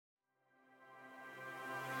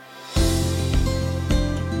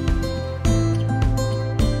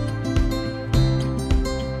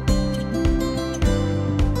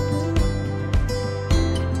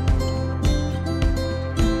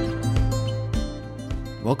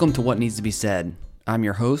Welcome to What Needs to Be Said. I'm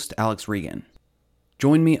your host, Alex Regan.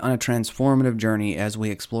 Join me on a transformative journey as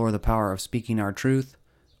we explore the power of speaking our truth,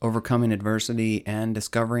 overcoming adversity, and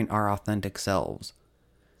discovering our authentic selves.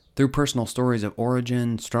 Through personal stories of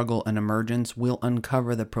origin, struggle, and emergence, we'll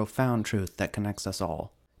uncover the profound truth that connects us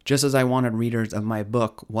all. Just as I wanted readers of my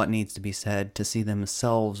book, What Needs to Be Said, to see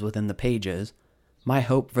themselves within the pages, my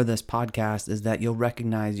hope for this podcast is that you'll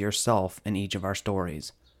recognize yourself in each of our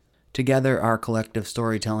stories. Together, our collective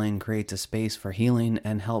storytelling creates a space for healing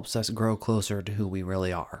and helps us grow closer to who we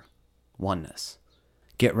really are. Oneness.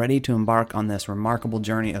 Get ready to embark on this remarkable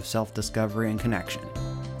journey of self-discovery and connection.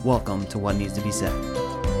 Welcome to What Needs to Be Said.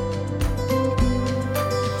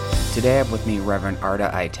 Today I have with me Reverend Arda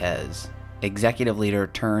Itez, executive leader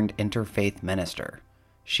turned interfaith minister.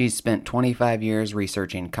 She's spent 25 years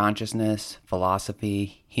researching consciousness,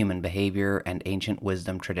 philosophy, human behavior, and ancient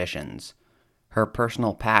wisdom traditions. Her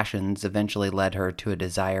personal passions eventually led her to a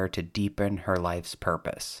desire to deepen her life's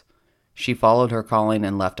purpose. She followed her calling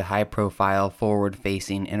and left a high-profile,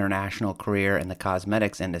 forward-facing international career in the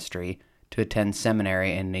cosmetics industry to attend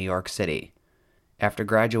seminary in New York City. After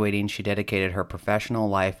graduating, she dedicated her professional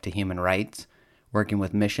life to human rights, working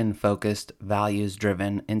with mission-focused,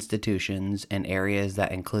 values-driven institutions in areas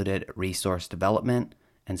that included resource development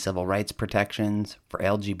and civil rights protections for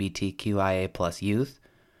LGBTQIA+ youth,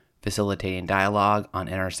 facilitating dialogue on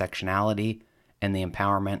intersectionality and the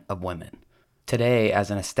empowerment of women. Today,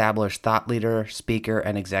 as an established thought leader, speaker,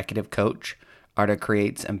 and executive coach, Arda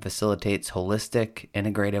creates and facilitates holistic,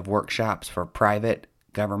 integrative workshops for private,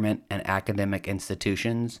 government, and academic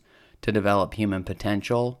institutions to develop human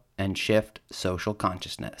potential and shift social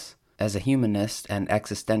consciousness. As a humanist and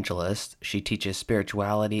existentialist, she teaches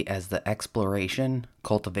spirituality as the exploration,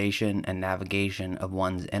 cultivation, and navigation of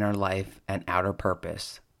one's inner life and outer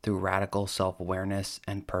purpose through radical self-awareness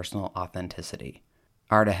and personal authenticity.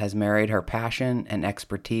 Arda has married her passion and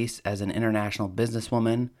expertise as an international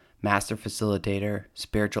businesswoman, master facilitator,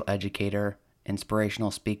 spiritual educator, inspirational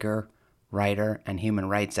speaker, writer, and human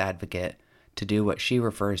rights advocate to do what she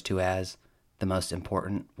refers to as the most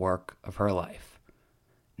important work of her life.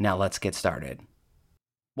 Now let's get started.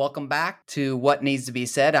 Welcome back to What Needs to Be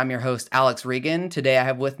Said. I'm your host, Alex Regan. Today I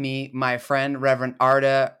have with me my friend, Reverend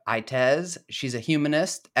Arda Itez. She's a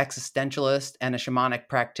humanist, existentialist, and a shamanic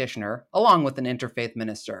practitioner, along with an interfaith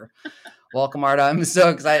minister. Welcome, Arda. I'm so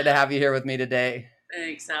excited to have you here with me today.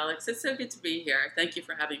 Thanks, Alex. It's so good to be here. Thank you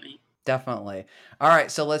for having me. Definitely. All right,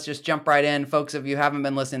 so let's just jump right in. Folks, if you haven't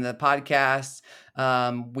been listening to the podcast,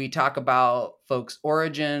 we talk about folks'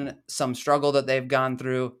 origin, some struggle that they've gone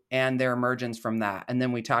through, and their emergence from that. And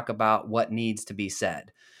then we talk about what needs to be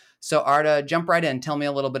said. So Arda, jump right in. Tell me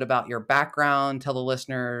a little bit about your background. Tell the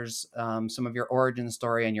listeners some of your origin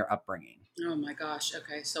story and your upbringing. Oh my gosh.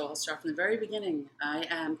 Okay, so I'll start from the very beginning. I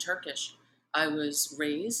am Turkish. I was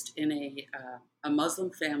raised in a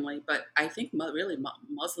Muslim family, but I think really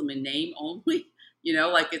Muslim in name only. You know,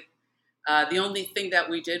 like it. The only thing that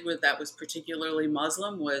we did with that was particularly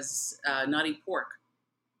Muslim was not eat pork.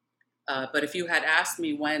 But if you had asked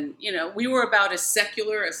me when, we were about as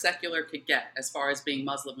secular could get as far as being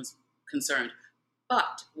Muslim was concerned.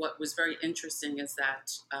 But what was very interesting is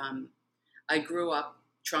that I grew up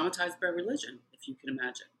traumatized by religion, if you can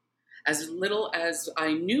imagine. As little as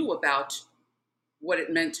I knew about what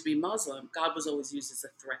it meant to be Muslim, God was always used as a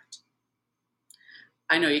threat.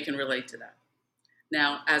 I know you can relate to that.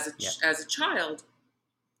 Now, as a child,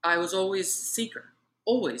 I was always a seeker,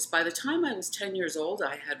 always. By the time I was 10 years old,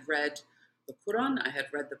 I had read the Quran, I had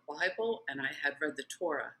read the Bible, and I had read the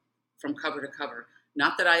Torah from cover to cover.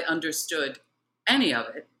 Not that I understood any of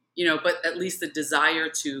it, but at least the desire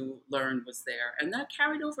to learn was there. And that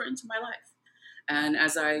carried over into my life. And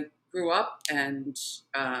as I grew up and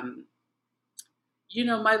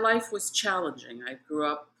my life was challenging. I grew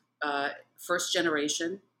up first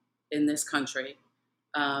generation in this country.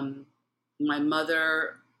 My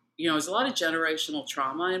mother, there's a lot of generational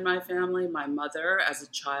trauma in my family. My mother, as a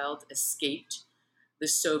child, escaped the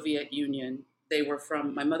Soviet Union.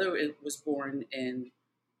 My mother was born in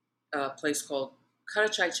a place called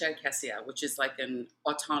Karachay-Cherkessia, which is like an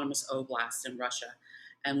autonomous oblast in Russia.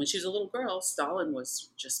 And when she was a little girl, Stalin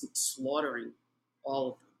was just slaughtering all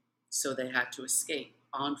of them. So they had to escape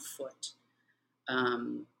on foot.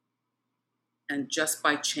 And just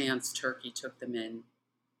by chance, Turkey took them in.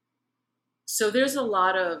 So there's a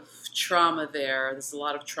lot of trauma there. There's a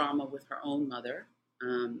lot of trauma with her own mother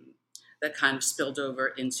that kind of spilled over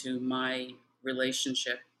into my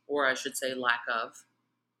relationship, or I should say lack of,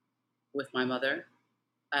 with my mother.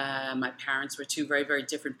 My parents were two very, very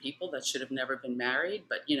different people that should have never been married,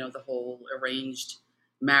 but, the whole arranged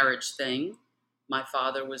marriage thing. My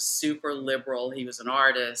father was super liberal. He was an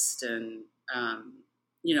artist and,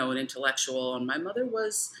 an intellectual. And my mother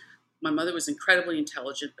was incredibly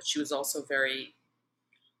intelligent, but she was also very,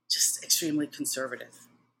 just extremely conservative.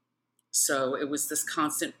 So it was this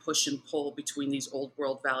constant push and pull between these old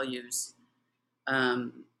world values,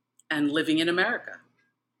 um, and living in America,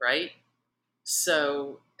 right?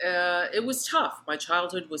 So it was tough. My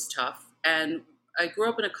childhood was tough. And I grew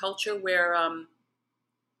up in a culture where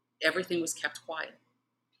everything was kept quiet.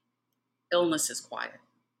 Illness is quiet.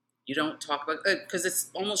 You don't talk about it because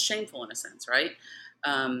it's almost shameful in a sense, right?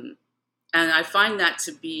 Um, and I find that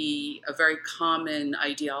to be a very common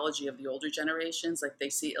ideology of the older generations. Like they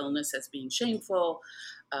see illness as being shameful.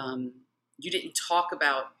 Um, you didn't talk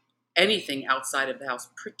about anything outside of the house,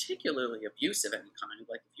 particularly abuse of any kind.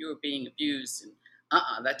 Like if you were being abused,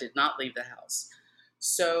 and that did not leave the house.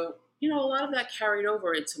 So a lot of that carried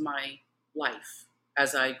over into my life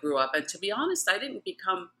as I grew up. And to be honest,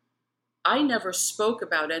 I never spoke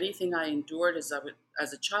about anything I endured as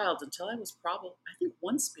a child until I was probably, I think,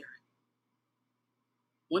 one spirit.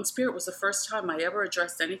 One spirit was the first time I ever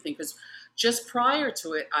addressed anything because just prior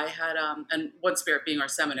to it, I had, and one spirit being our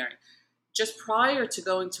seminary, just prior to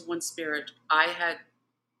going to one spirit, I had,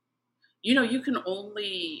 you can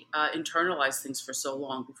only internalize things for so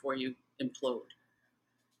long before you implode.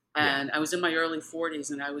 Yeah. And I was in my early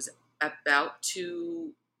 40s and I was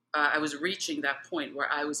reaching that point where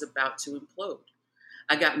I was about to implode.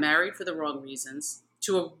 I got married for the wrong reasons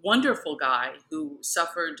to a wonderful guy who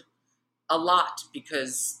suffered a lot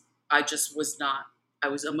because I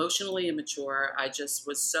was emotionally immature. I just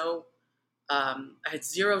was I had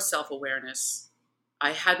zero self-awareness.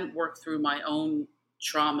 I hadn't worked through my own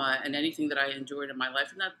trauma and anything that I endured in my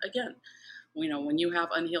life. And that, again, when you have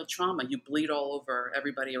unhealed trauma, you bleed all over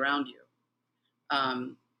everybody around you.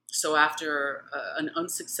 So after an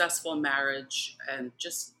unsuccessful marriage and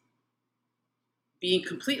just being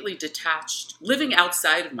completely detached, living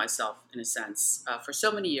outside of myself in a sense, for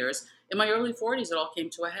so many years, in my early 40s, it all came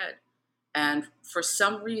to a head. And for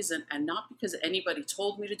some reason, and not because anybody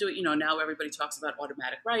told me to do it, now everybody talks about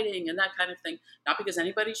automatic writing and that kind of thing, not because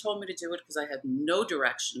anybody told me to do it, because I had no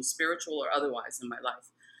direction, spiritual or otherwise, in my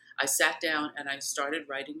life. I sat down and I started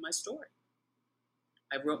writing my story.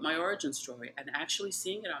 I wrote my origin story, and actually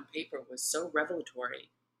seeing it on paper was so revelatory,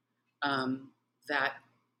 that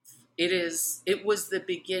it was the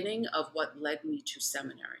beginning of what led me to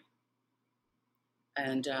seminary.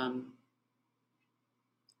 And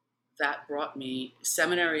that brought me,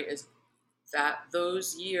 seminary is that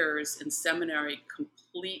those years in seminary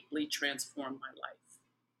completely transformed my life.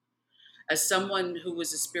 As someone who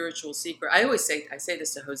was a spiritual seeker, I say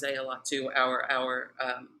this to Jose a lot too, our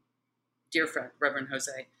dear friend, Reverend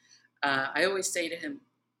Jose. I always say to him,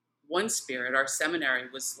 one spirit, our seminary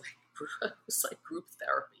was like group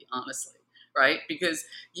therapy, honestly, right? Because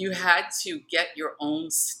you had to get your own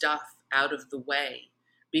stuff out of the way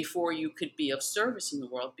before you could be of service in the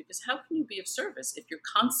world. Because how can you be of service if you're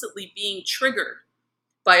constantly being triggered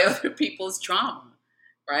by other people's trauma,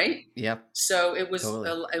 right? Yep. So it was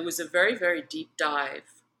Totally. it was a very, very deep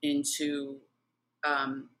dive into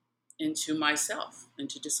myself and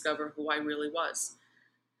to discover who I really was.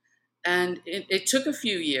 And it took a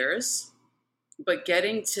few years, but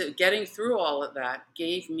getting through all of that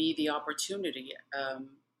gave me the opportunity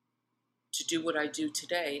to do what I do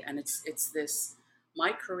today. And it's this.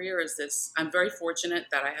 My career is this. I'm very fortunate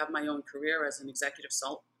that I have my own career as an executive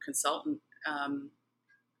consultant,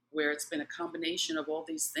 where it's been a combination of all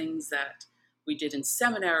these things that we did in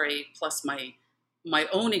seminary, plus my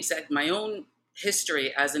own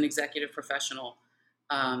history as an executive professional,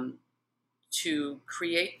 to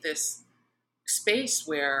create this space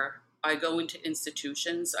where I go into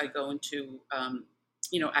institutions, I go into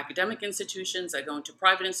academic institutions, I go into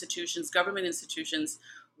private institutions, government institutions,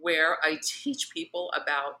 where I teach people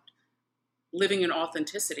about living in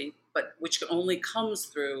authenticity, but which only comes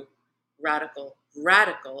through radical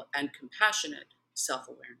and compassionate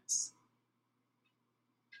self-awareness.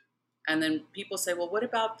 And then people say, well, what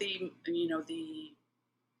about the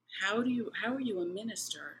how are you a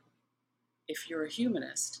minister if you're a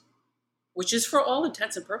humanist? Which is, for all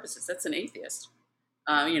intents and purposes, that's an atheist.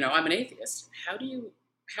 I'm an atheist. How are you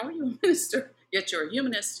a minister? Yet you're a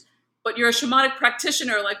humanist, but you're a shamanic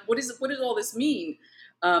practitioner. Like, what does all this mean?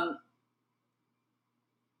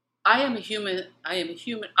 I am a human.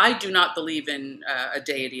 I do not believe in a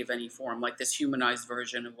deity of any form, like this humanized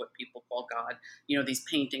version of what people call God. These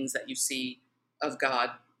paintings that you see of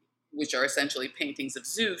God, which are essentially paintings of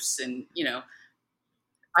Zeus, and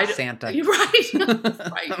Santa. Right,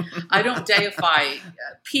 right. I don't deify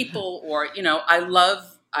people, or I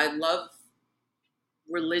love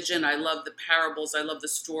religion. I love the parables. I love the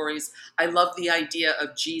stories. I love the idea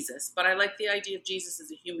of Jesus, but I like the idea of Jesus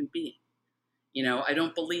as a human being. I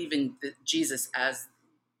don't believe in Jesus as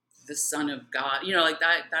the son of God. Like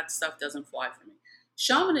that stuff doesn't fly for me.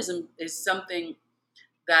 Shamanism is something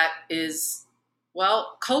that is,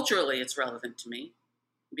 well, culturally it's relevant to me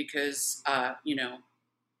because,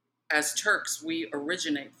 as Turks, we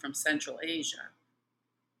originate from Central Asia,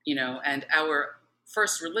 and our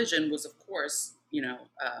first religion was, of course,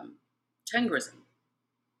 Tengrism.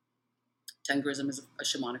 Tengrism is a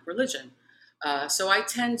shamanic religion. So I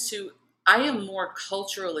am more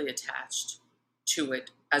culturally attached to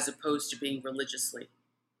it as opposed to being religiously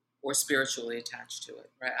or spiritually attached to it.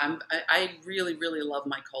 Right? I really, really love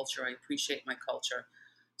my culture. I appreciate my culture.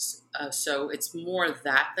 So it's more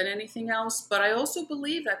that than anything else. But I also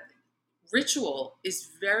believe that ritual is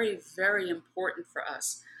very, very important for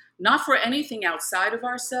us. Not for anything outside of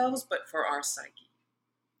ourselves, but for our psyche.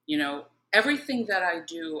 You know, everything that I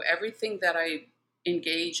do, everything that I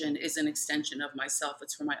engage in is an extension of myself.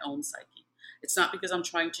 It's for my own psyche. It's not because I'm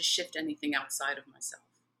trying to shift anything outside of myself.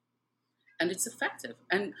 And it's effective.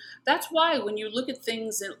 And that's why when you look at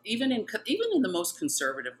things, even in the most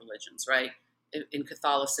conservative religions, right? In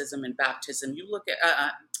Catholicism and baptism, you look at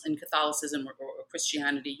in Catholicism or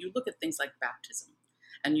Christianity, you look at things like baptism,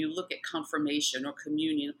 and you look at confirmation or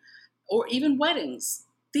communion, or even weddings.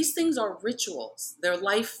 These things are rituals. They're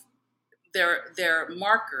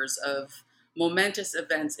markers of momentous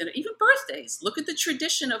events, and even birthdays. Look at the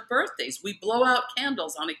tradition of birthdays. We blow out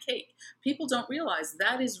candles on a cake. People don't realize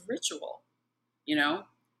that is ritual. You know,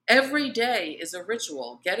 every day is a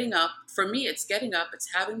ritual. Getting up, for me, it's getting up,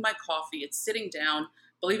 it's having my coffee, it's sitting down,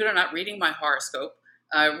 believe it or not, reading my horoscope,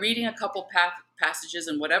 reading a couple passages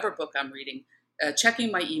in whatever book I'm reading,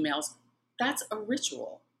 checking my emails. That's a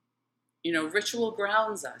ritual. Ritual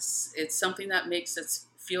grounds us. It's something that makes us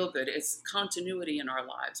feel good. It's continuity in our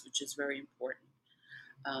lives, which is very important.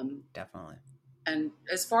 Definitely. And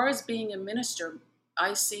as far as being a minister,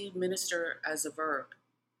 I see minister as a verb.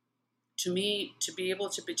 To me, to be able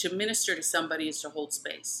to minister to somebody is to hold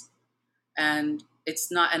space. And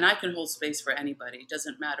it's not, and I can hold space for anybody. It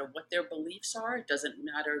doesn't matter what their beliefs are. It doesn't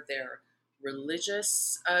matter their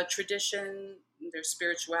religious tradition, their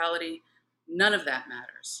spirituality. None of that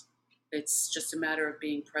matters. It's just a matter of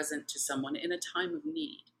being present to someone in a time of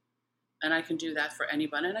need. And I can do that for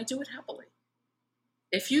anybody, and I do it happily.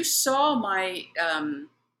 If you saw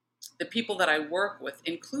the people that I work with,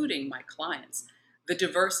 including my clients, the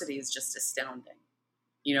diversity is just astounding.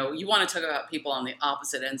 You want to talk about people on the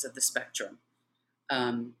opposite ends of the spectrum.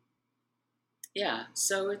 So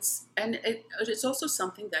it's also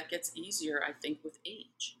something that gets easier, I think, with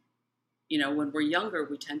age. When we're younger,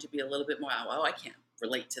 we tend to be a little bit more, oh, I can't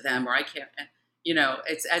relate to them, or I can't,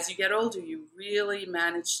 it's as you get older, you really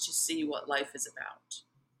manage to see what life is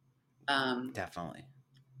about. Definitely.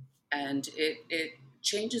 And it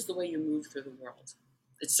changes the way you move through the world.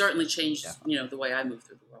 It certainly changed, Definitely. the way I move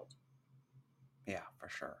through the world. Yeah, for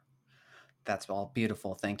sure. That's all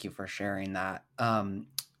beautiful. Thank you for sharing that.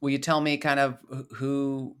 Will you tell me kind of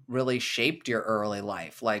who really shaped your early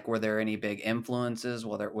life? Like, were there any big influences,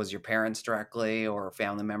 whether it was your parents directly or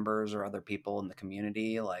family members or other people in the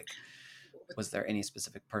community? Like, was there any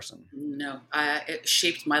specific person? No, it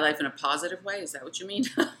shaped my life in a positive way. Is that what you mean?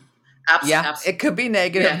 Yeah, it could be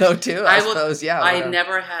negative though too, I suppose. Yeah, I whatever.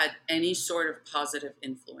 never had any sort of positive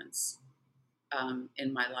influence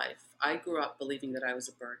in my life. I grew up believing that I was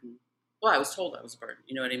a burden. Well, I was told I was a burden.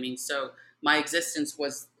 You know what I mean? So my existence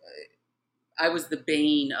was, I was the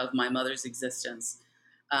bane of my mother's existence.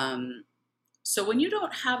 So when you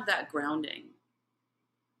don't have that grounding,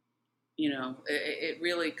 it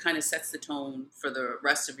really kind of sets the tone for the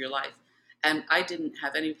rest of your life. And I didn't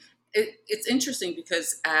have any. It's interesting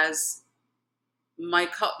because as my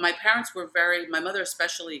parents were my mother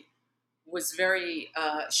especially was very,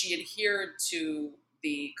 she adhered to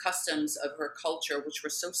the customs of her culture, which were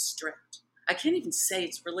so strict. I can't even say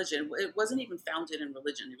it's religion. It wasn't even founded in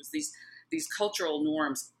religion. It was these cultural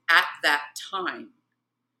norms at that time,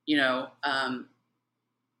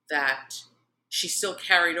 that she still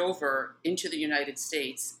carried over into the United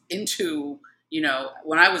States, into,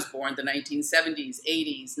 when I was born, the 1970s,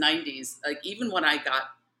 80s, 90s. Like even when I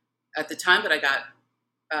got, at the time that I got,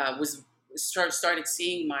 started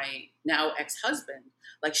seeing my now ex-husband,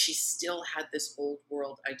 like she still had this old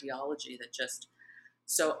world ideology that just,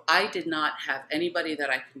 so I did not have anybody that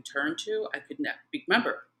I could turn to. I could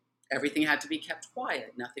remember, everything had to be kept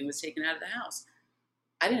quiet. Nothing was taken out of the house.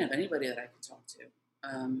 I didn't have anybody that I could talk to.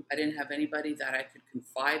 I didn't have anybody that I could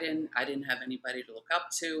confide in. I didn't have anybody to look up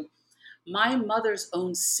to. My mother's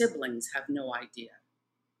own siblings have no idea.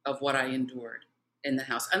 of what I endured in the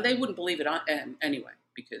house. And they wouldn't believe it anyway,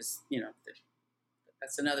 because,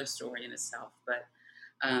 that's another story in itself. But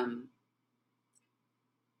um,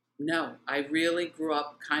 no, I really grew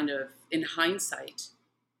up kind of, in hindsight,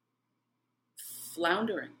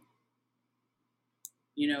 floundering,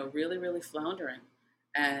 really, really floundering.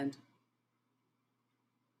 And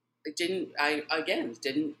I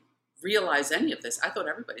didn't realize any of this. I thought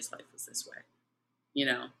everybody's life was this way,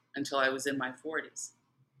 until I was in my 40s.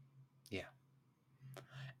 Yeah.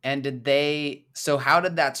 And how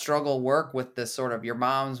did that struggle work with this sort of your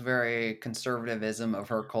mom's very conservatism of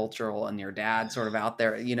her cultural and your dad sort of out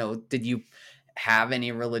there? Did you have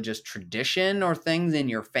any religious tradition or things in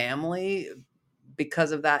your family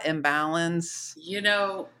because of that imbalance?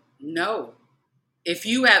 No.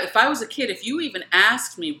 If I was a kid, if you even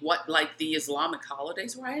asked me what like the Islamic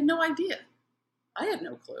holidays were, I had no idea. I had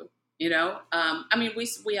no clue. I mean,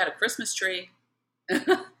 we had a Christmas tree,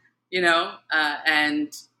 and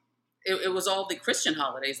it was all the Christian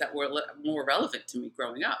holidays that were more relevant to me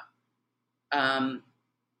growing up.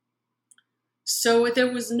 So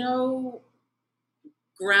there was no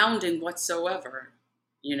grounding whatsoever,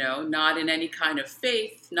 not in any kind of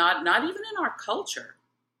faith, not even in our culture.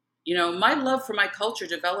 My love for my culture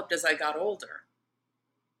developed as I got older.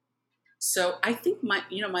 So I think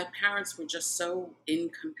my parents were just so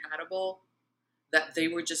incompatible that they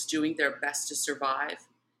were just doing their best to survive.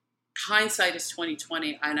 Hindsight is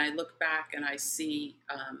 2020, and I look back and I see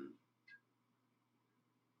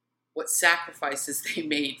what sacrifices they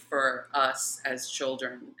made for us as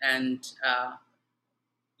children. And,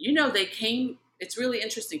 they came, it's really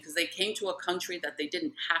interesting because they came to a country that they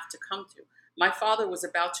didn't have to come to. My father was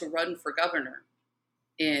about to run for governor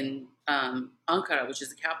in Ankara, which is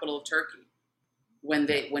the capital of Turkey, when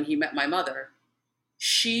he met my mother.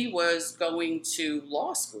 She was going to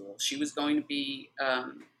law school. She was going to be,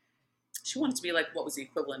 she wanted to be like, what was the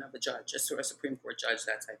equivalent of a judge, a sort of Supreme Court judge,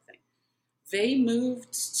 that type of thing. They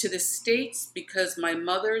moved to the States because my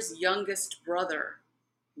mother's youngest brother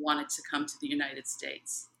wanted to come to the United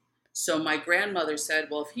States. So my grandmother said,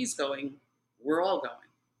 well, if he's going, we're all going.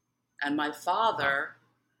 And my father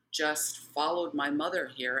just followed my mother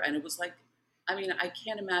here. And it was like, I mean, I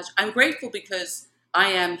can't imagine. I'm grateful because I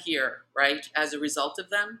am here, right, as a result of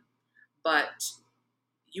them. But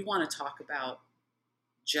you want to talk about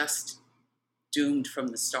just doomed from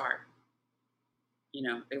the start.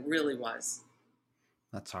 It really was.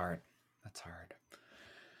 That's hard.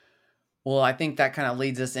 Well, I think that kind of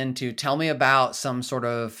leads us into, tell me about some sort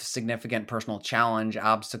of significant personal challenge,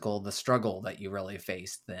 obstacle, the struggle that you really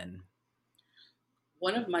faced then.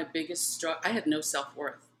 One of my biggest struggles, I had no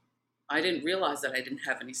self-worth. I didn't realize that I didn't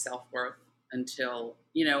have any self-worth until,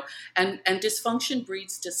 and dysfunction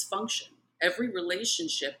breeds dysfunction. Every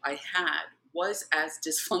relationship I had was as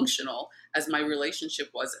dysfunctional as my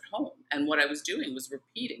relationship was at home. And what I was doing was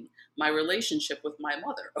repeating my relationship with my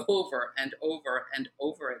mother over and over and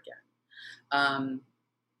over again.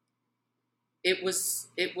 It was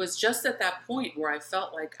just at that point where I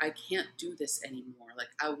felt like I can't do this anymore. Like,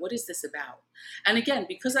 what is this about? And again,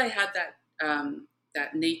 because I had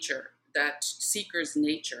that nature, that seeker's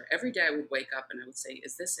nature, every day I would wake up and I would say,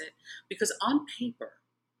 is this it? Because on paper,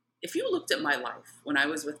 if you looked at my life when I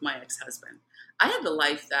was with my ex-husband, I had the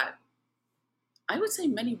life that I would say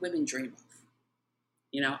many women dream of.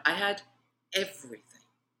 I had everything.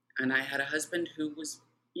 And I had a husband who was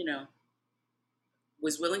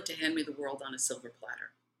willing to hand me the world on a silver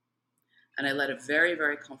platter. And I led a very,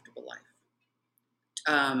 very comfortable life.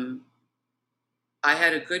 I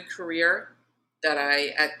had a good career that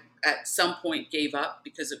I, at some point, gave up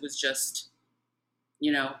because it was just,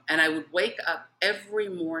 and I would wake up every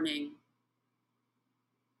morning,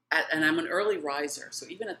 and I'm an early riser. So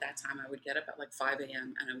even at that time, I would get up at like 5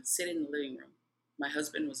 a.m. and I would sit in the living room. My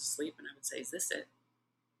husband was asleep and I would say, is this it?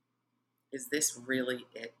 Is this really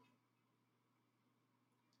it?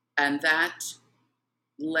 And that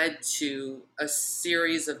led to a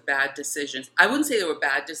series of bad decisions. I wouldn't say they were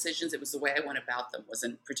bad decisions. It was the way I went about them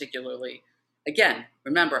wasn't particularly, again,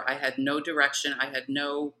 remember, I had no direction. I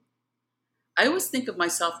always think of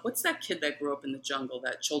myself, what's that kid that grew up in the jungle,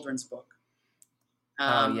 that children's book?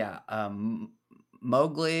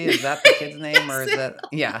 Mowgli, is that the kid's name? Or is that,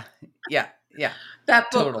 yeah.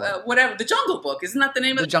 That book, totally. Whatever, the Jungle Book, isn't that the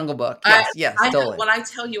name of the it? Jungle Book? Yes, totally. When I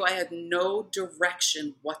tell you I had no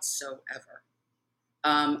direction whatsoever.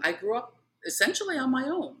 I grew up essentially on my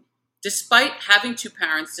own, despite having two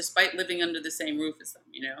parents, despite living under the same roof as them.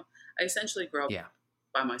 I essentially grew up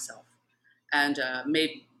by myself and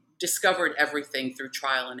discovered everything through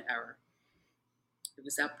trial and error. It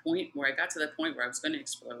was that point where I got to that point where I was going to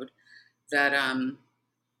explode, that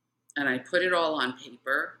and I put it all on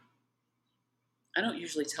paper. I don't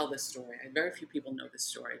usually tell this story. Very few people know this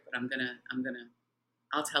story, but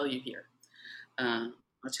I'll tell you here. I'll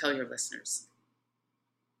tell your listeners.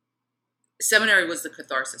 Seminary was the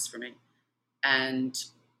catharsis for me, and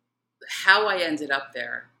how I ended up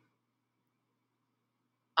there.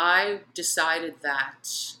 I decided that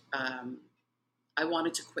I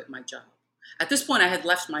wanted to quit my job. At this point, I had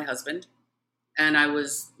left my husband, and I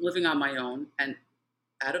was living on my own. And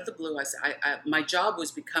out of the blue, I said, my job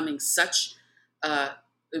was becoming such.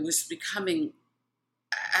 It was becoming.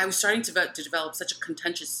 I was starting to develop such a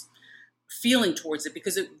contentious feeling towards it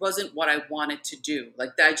because it wasn't what I wanted to do.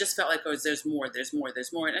 Like I just felt like, oh, there's more, there's more,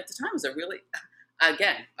 there's more. And at the time, it was a really,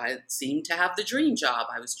 again, I seemed to have the dream job.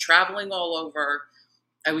 I was traveling all over.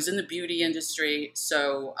 I was in the beauty industry.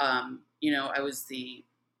 So, I was the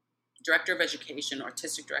director of education,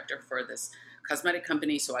 artistic director for this cosmetic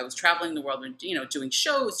company. So I was traveling the world and, doing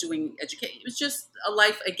shows, doing education. It was just a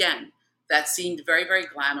life, again, that seemed very, very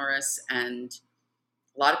glamorous and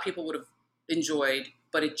a lot of people would have enjoyed,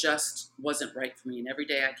 but it just wasn't right for me. And every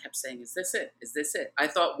day I kept saying, is this it? Is this it? I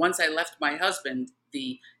thought once I left my husband,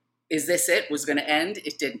 the is this it was going to end.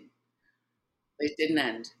 It didn't. It didn't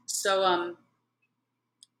end. So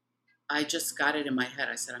I just got it in my head.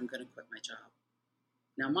 I said, I'm going to quit my job.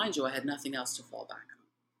 Now, mind you, I had nothing else to fall back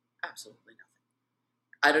on. Absolutely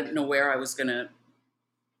nothing. I didn't know where I was going to,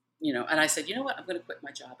 and I said, you know what? I'm going to quit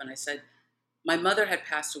my job. And I said, my mother had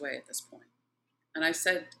passed away at this point. And I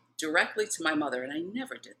said directly to my mother, and I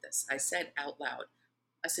never did this. I said out loud,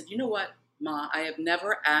 I said, you know what, Ma, I have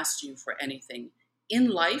never asked you for anything in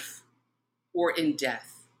life or in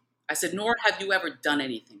death. I said, nor have you ever done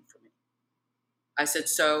anything for me. I said,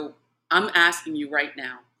 so I'm asking you right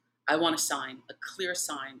now, I want to sign a clear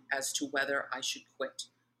sign as to whether I should quit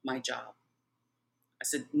my job. I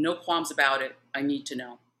said, no qualms about it. I need to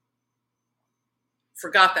know.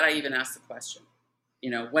 Forgot that I even asked the question.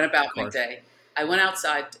 Went about my day. I went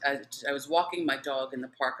outside. I was walking my dog in the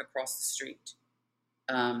park across the street.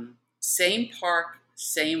 Same park,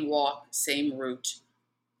 same walk, same route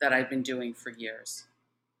that I've been doing for years.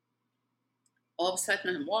 All of a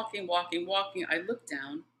sudden, I'm walking. I look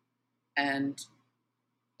down, and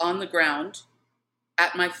on the ground,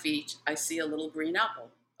 at my feet, I see a little green apple,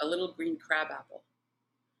 a little green crab apple.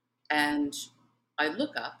 And I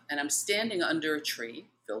look up, and I'm standing under a tree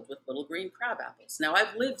filled with little green crab apples. Now,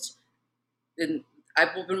 I've been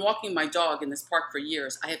walking my dog in this park for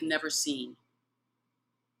years. I have never seen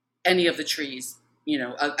any of the trees,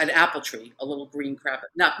 an apple tree, a little green crab.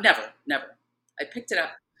 No, never. I picked it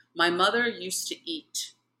up. My mother used to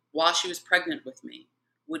eat, while she was pregnant with me,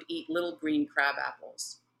 would eat little green crab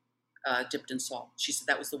apples dipped in salt. She said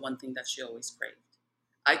that was the one thing that she always craved.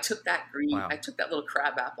 I took that little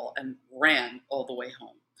crab apple and ran all the way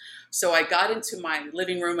home. So I got into my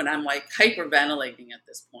living room and I'm like hyperventilating at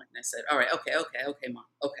this point. And I said, all right, okay, Mom,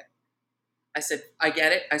 okay. I said, I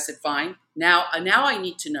get it. I said, fine. Now I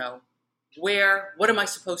need to know what am I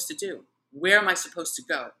supposed to do? Where am I supposed to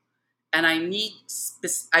go? And I need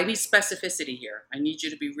specificity here. I need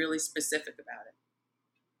you to be really specific about it.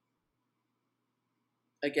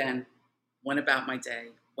 Again, went about my day,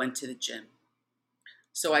 went to the gym.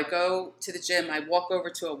 So I go to the gym, I walk over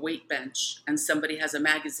to a weight bench, and somebody has a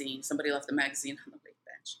magazine. Somebody left a magazine on the weight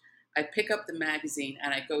bench. I pick up the magazine,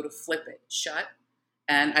 and I go to flip it shut,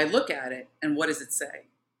 and I look at it, and what does it say?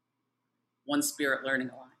 One Spirit Learning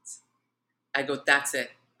Alliance. I go, that's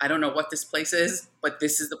it. I don't know what this place is, but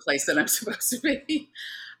this is the place that I'm supposed to be.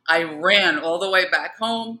 I ran all the way back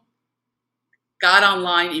home, got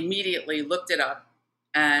online immediately, looked it up,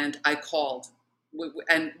 and I called.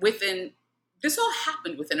 And this all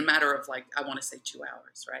happened within a matter of I want to say 2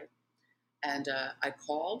 hours, right? And I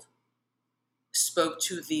called, spoke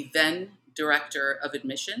to the then director of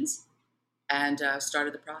admissions, and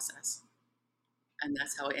started the process. And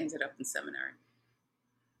that's how I ended up in seminary.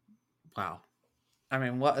 Wow. I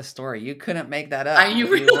mean, what a story. You couldn't make that up. You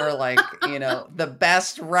were the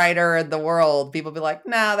best writer in the world. People be like,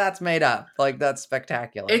 nah, that's made up. That's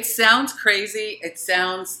spectacular. It sounds crazy. It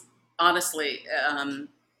sounds, honestly,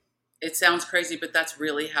 it sounds crazy, but that's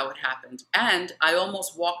really how it happened. And I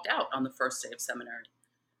almost walked out on the first day of seminary.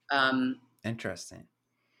 Interesting.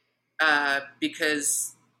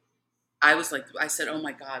 Because I said, oh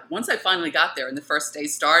my God, once I finally got there and the first day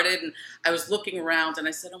started and I was looking around and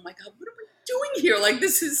I said, oh my God, what are we doing here?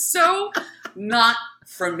 This is so not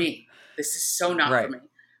for me. This is so not for me.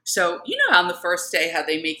 So, on the first day, how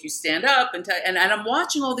they make you stand up and I'm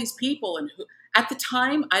watching all these people and at the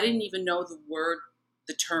time, I didn't even know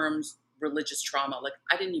the terms religious trauma.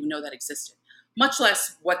 I didn't even know that existed. much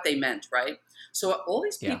less what they meant, right? So all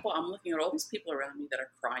these Yeah. people, I'm looking at all these people around me that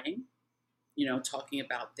are crying, talking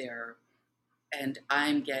about and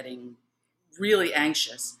I'm getting really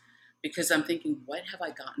anxious because I'm thinking, what have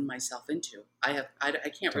I gotten myself into? I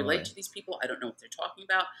can't relate Totally. to these people. I don't know what they're talking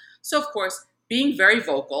about. So of course, being very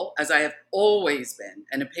vocal, as I have always been,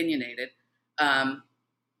 and opinionated, um,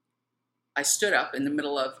 I stood up in the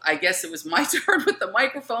middle of, I guess it was my turn with the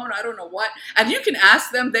microphone. I don't know what. And you can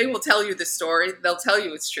ask them. They will tell you the story. They'll tell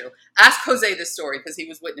you it's true. Ask Jose this story because he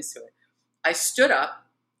was witness to it. I stood up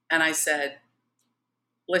and I said,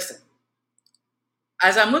 listen,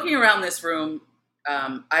 as I'm looking around this room,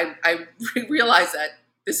 I realize that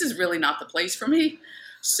this is really not the place for me.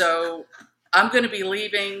 So I'm going to be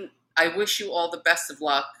leaving. I wish you all the best of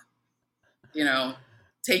luck.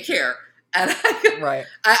 Take care. And Right.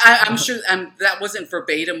 I'm sure that wasn't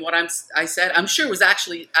verbatim what I said. I'm sure it was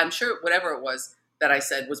actually, I'm sure whatever it was that I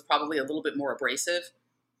said was probably a little bit more abrasive.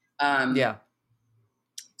 Yeah.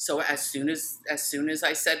 So as soon as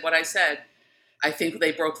I said what I said, I think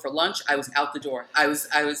they broke for lunch. I was out the door. I was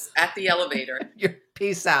at the elevator. Your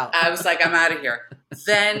peace out. I was like, I'm out of here.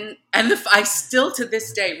 Then, I still to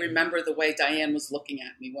this day remember the way Diane was looking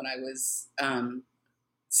at me when I was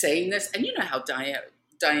saying this. And you know how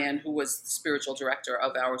Diane, who was the spiritual director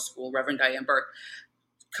of our school, Reverend Diane Burke,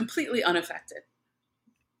 completely unaffected,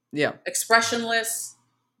 Yeah. expressionless,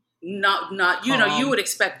 not you would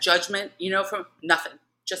expect judgment, from nothing,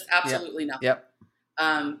 just absolutely nothing. Yep.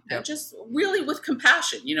 And just really with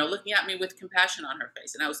compassion, looking at me with compassion on her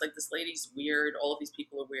face. And I was like, this lady's weird. All of these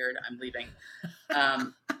people are weird. I'm leaving.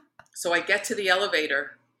 So I get to the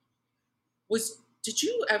elevator. Did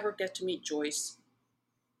you ever get to meet Joyce?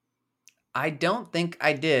 I don't think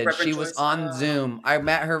I did. Reverend She was Joyce? on Zoom. I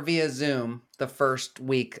met her via Zoom the first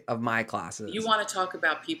week of my classes. You want to talk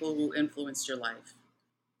about people who influenced your life?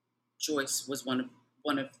 Joyce was one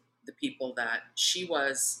of the people that she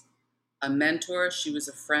was a mentor. She was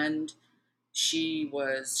a friend. She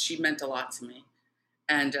meant a lot to me.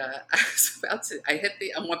 And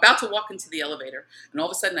I'm about to walk into the elevator, and all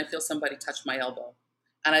of a sudden I feel somebody touch my elbow.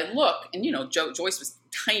 And I look, and Joyce was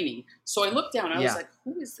tiny. So I look down, and I was like,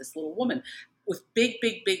 who is this little woman with big,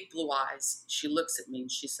 big, big blue eyes? She looks at me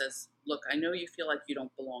and she says, look, I know you feel like you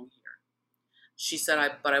don't belong here. She said,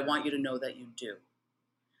 but I want you to know that you do.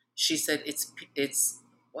 She said,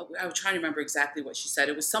 well, I was trying to remember exactly what she said.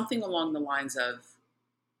 It was something along the lines of,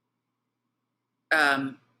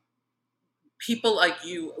 people like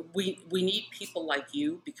you, we need people like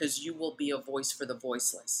you because you will be a voice for the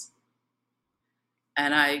voiceless.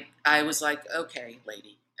 And I was like, okay,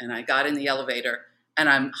 lady. And I got in the elevator and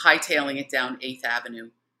I'm hightailing it down 8th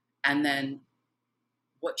Avenue. And then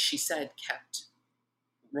what she said kept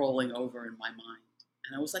rolling over in my mind.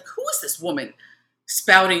 And I was like, who is this woman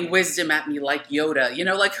spouting wisdom at me like Yoda?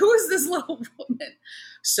 Like, who is this little woman?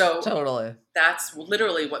 So totally. That's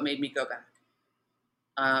literally what made me go back.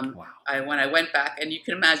 Wow. When I went back, and you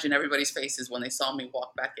can imagine everybody's faces when they saw me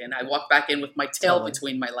walk back in. I walked back in with my tail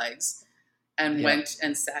between my legs, and went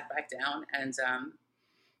and sat back down,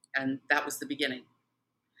 and that was the beginning.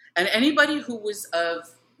 And anybody who was of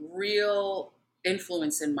real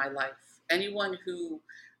influence in my life, anyone who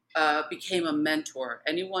became a mentor,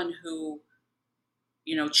 anyone who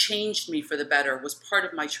changed me for the better, was part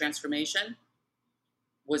of my transformation,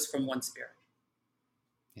 was from one spirit.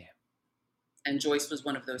 And Joyce was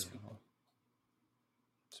one of those people.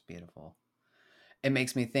 It's beautiful. It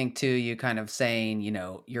makes me think too, you kind of saying,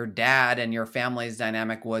 your dad and your family's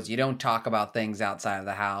dynamic was you don't talk about things outside of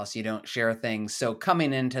the house. You don't share things. So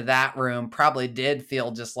coming into that room probably did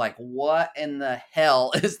feel just like, what in the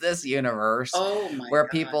hell is this universe? Oh my where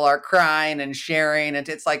God. People are crying and sharing. And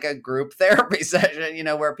it's like a group therapy session,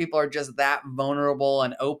 where people are just that vulnerable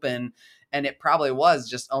and open. And it probably was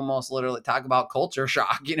just almost literally talk about culture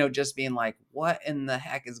shock, just being like, what in the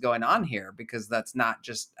heck is going on here? Because that's not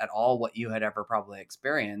just at all what you had ever probably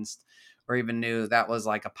experienced or even knew that was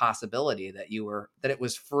like a possibility that that it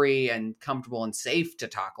was free and comfortable and safe to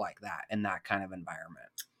talk like that in that kind of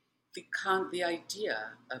environment. The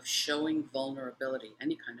idea of showing vulnerability,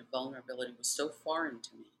 any kind of vulnerability, was so foreign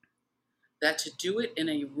to me that to do it in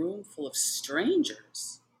a room full of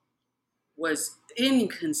strangers was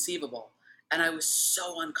inconceivable. And I was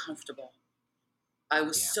so uncomfortable. I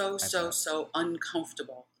was so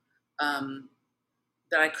uncomfortable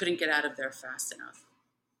that I couldn't get out of there fast enough.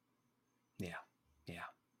 Yeah.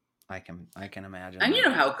 I can imagine. And you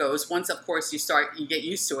know how it goes. Once, of course, you get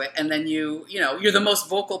used to it, and then you're the most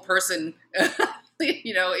vocal person.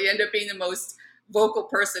 You end up being the most vocal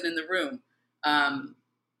person in the room.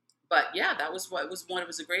 But yeah, that was what it was. It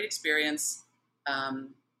was a great experience.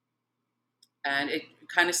 And it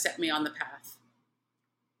kind of set me on the path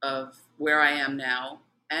of where I am now.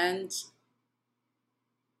 And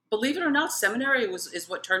believe it or not, seminary is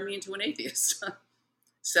what turned me into an atheist.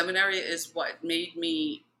 Seminary is what made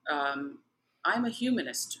me. I'm a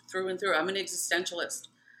humanist through and through. I'm an existentialist.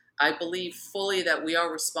 I believe fully that we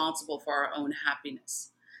are responsible for our own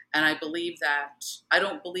happiness, and I believe that I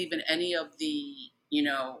don't believe in any of the.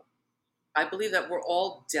 I believe that we're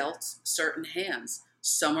all dealt certain hands.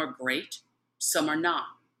 Some are great, some are not.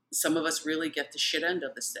 Some of us really get the shit end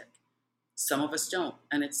of the stick. Some of us don't.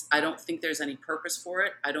 And I don't think there's any purpose for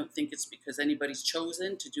it. I don't think it's because anybody's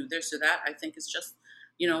chosen to do this or that. I think it's just,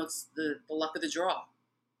 it's the luck of the draw.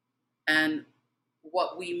 And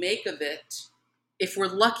what we make of it, if we're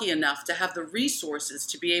lucky enough to have the resources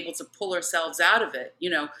to be able to pull ourselves out of it,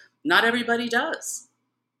 not everybody does.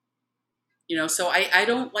 So I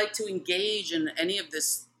don't like to engage in any of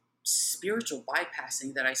this spiritual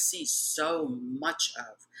bypassing that I see so much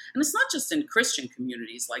of. And it's not just in Christian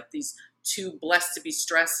communities, like these too blessed to be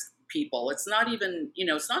stressed people. It's not even,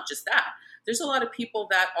 it's not just that. There's a lot of people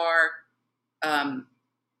that are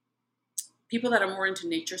more into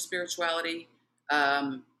nature spirituality.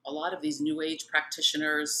 A lot of these new age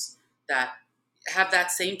practitioners that have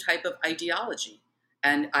that same type of ideology.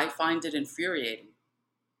 And I find it infuriating,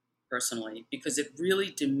 personally, because it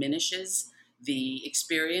really diminishes the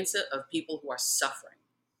experience of people who are suffering.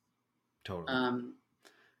 Totally.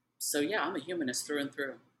 So yeah, I'm a humanist through and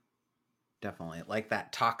through. Definitely. Like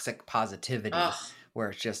that toxic positivity where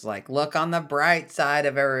it's just like, look on the bright side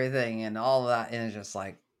of everything and all of that. And it's just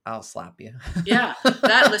like, I'll slap you. Yeah.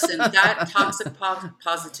 That toxic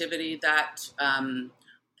positivity, that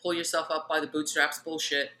pull yourself up by the bootstraps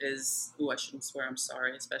bullshit is, I shouldn't swear, I'm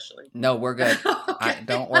sorry, especially. No, we're good. Okay.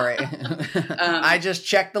 Don't worry. I just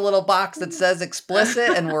checked the little box that says explicit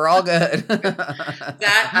and we're all good.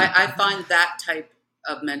 I find that type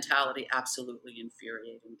of mentality absolutely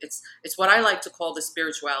infuriating. It's what I like to call the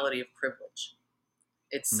spirituality of privilege.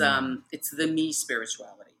 It's the me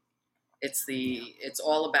spirituality. It's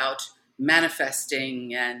all about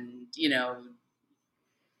manifesting and,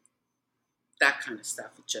 that kind of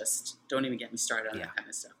stuff. It just, don't even get me started on that kind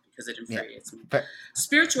of stuff because it infuriates me.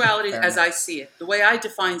 Spirituality, as I see it, the way I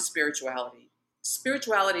define spirituality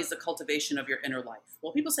is the cultivation of your inner life.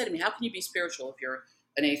 Well, people say to me, how can you be spiritual if you're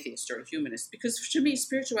an atheist or a humanist? Because to me,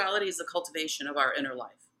 spirituality is the cultivation of our inner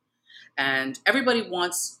life. And everybody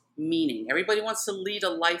wants meaning. Everybody wants to lead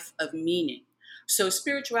a life of meaning. So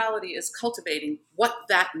spirituality is cultivating what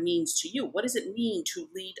that means to you. What does it mean to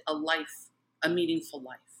lead a meaningful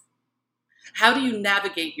life? How do you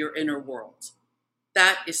navigate your inner world?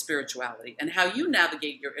 That is spirituality. And how you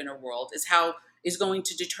navigate your inner world is going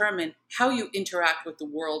to determine how you interact with the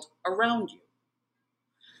world around you.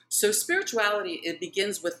 So spirituality, it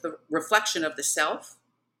begins with the reflection of the self.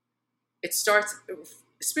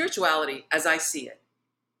 Spirituality, as I see it,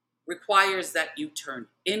 requires that you turn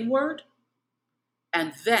inward.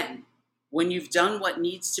 And then, when you've done what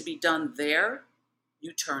needs to be done there,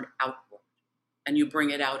 you turn outward and you bring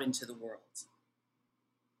it out into the world.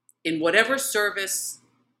 In whatever service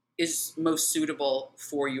is most suitable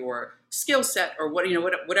for your skill set or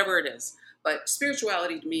whatever it is. But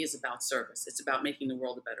spirituality to me is about service. It's about making the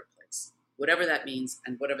world a better place, whatever that means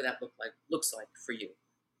and whatever that looks like for you.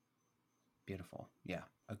 Beautiful. Yeah,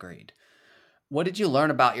 agreed. What did you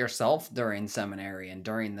learn about yourself during seminary and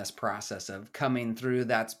during this process of coming through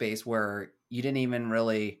that space where you didn't even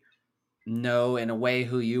really know in a way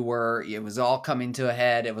who you were? It was all coming to a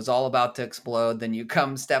head. It was all about to explode. Then you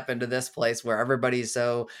step into this place where everybody's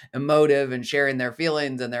so emotive and sharing their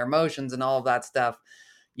feelings and their emotions and all of that stuff,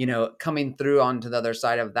 coming through onto the other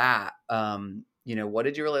side of that. What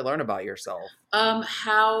did you really learn about yourself?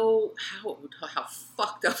 How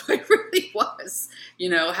fucked up I really was,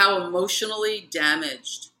 how emotionally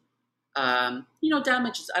damaged,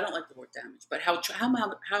 damage is, I don't like the word damage, but how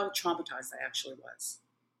traumatized I actually was.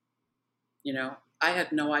 I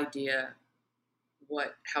had no idea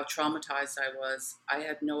how traumatized I was. I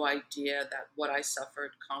had no idea that what I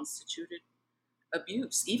suffered constituted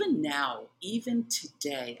abuse. Even now, even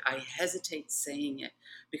today, I hesitate saying it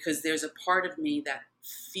because there's a part of me that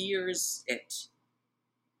fears it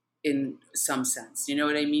in some sense. You know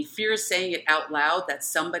what I mean? Fears saying it out loud that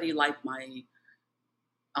somebody like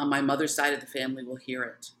on my mother's side of the family will hear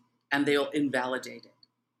it and they'll invalidate it.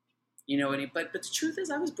 You know what I mean? But the truth is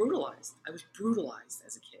I was brutalized. I was brutalized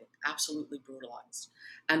as a kid, absolutely brutalized.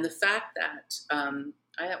 And the fact that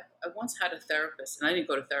I once had a therapist, and I didn't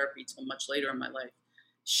go to therapy until much later in my life.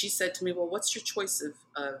 She said to me, well, what's your choice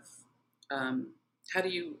of how do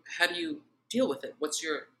you deal with it?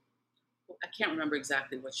 I can't remember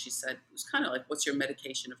exactly what she said. It was kind of like, what's your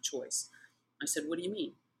medication of choice? I said, what do you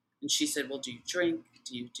mean? And she said, well, do you drink?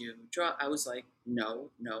 Do you do drug? I was like, no,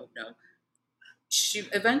 no, no. She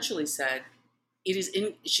eventually said,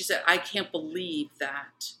 she said, I can't believe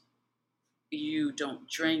that you don't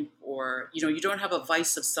drink, or, you don't have a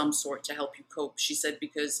vice of some sort to help you cope. She said,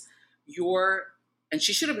 because your, and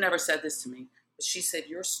she should have never said this to me, but she said,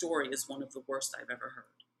 your story is one of the worst I've ever heard.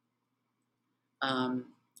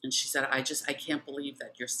 And she said, I can't believe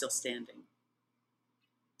that you're still standing.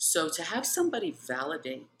 So to have somebody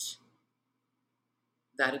validate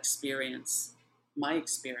that experience, my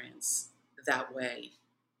experience, that way,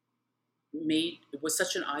 it was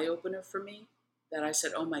such an eye opener for me that I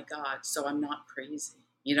said, oh my God, so I'm not crazy.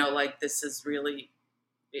 Like, this is really,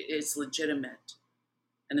 it's legitimate.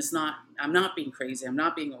 And I'm not being crazy. I'm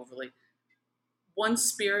not being overly. One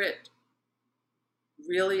spirit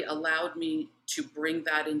really allowed me to bring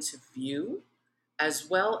that into view, as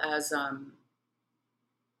well as, and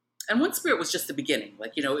one spirit was just the beginning.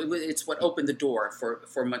 Like, it's what opened the door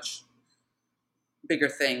for much bigger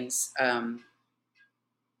things.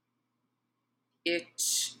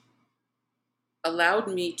 It allowed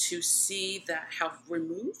me to see that how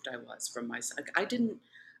removed I was from myself. I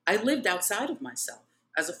lived outside of myself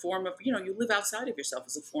as a form of, you live outside of yourself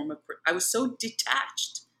as a form of, I was so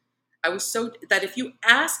detached. I was so, that if you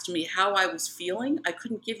asked me how I was feeling, I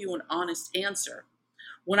couldn't give you an honest answer.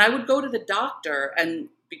 When I would go to the doctor, and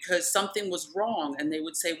because something was wrong, and they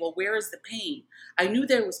would say, well, where is the pain? I knew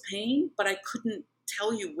there was pain, but I couldn't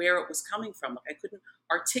tell you where it was coming from. Like, I couldn't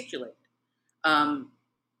articulate it.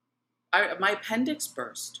 My appendix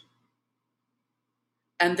burst.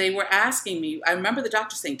 And they were asking me, I remember the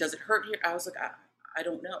doctor saying, does it hurt here? I was like, I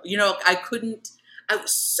don't know. I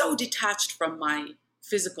was so detached from my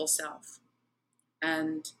physical self.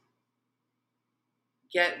 And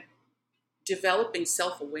yet, developing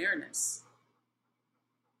self-awareness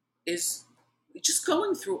is just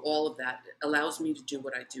going through all of that allows me to do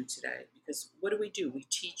what I do today. Because what do? We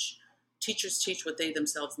teach. Teachers teach what they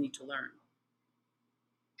themselves need to learn.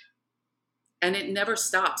 And it never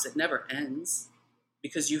stops. It never ends.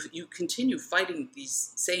 Because you continue fighting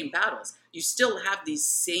these same battles. You still have these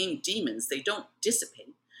same demons. They don't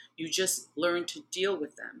dissipate. You just learn to deal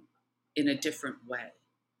with them in a different way.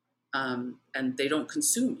 And they don't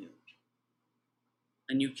consume you.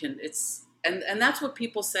 And you can, and that's what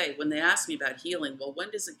people say when they ask me about healing. Well, when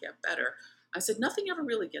does it get better? I said, nothing ever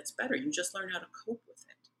really gets better. You just learn how to cope with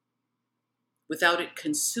it without it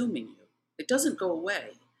consuming you. It doesn't go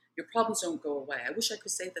away. Your problems don't go away. I wish I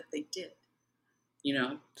could say that they did.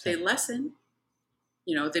 They lessen,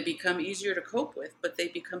 they become easier to cope with, but they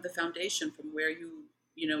become the foundation from where you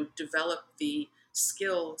develop the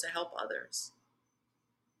skill to help others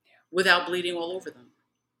without bleeding all over them.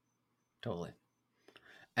 Totally.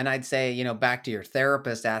 And I'd say, back to your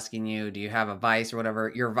therapist asking you, do you have a vice or whatever,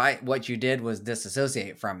 what you did was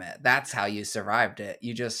disassociate from it. That's how you survived it.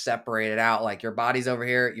 You just separated out, like, your body's over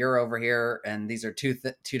here, you're over here, and these are two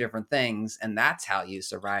different things. And that's how you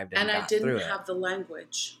survived and got through it. And I didn't have the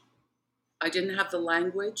language. I didn't have the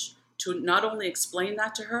language to not only explain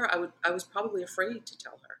that to her, I was probably afraid to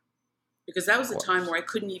tell her. Because that was a time where I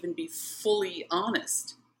couldn't even be fully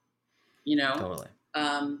honest. Totally.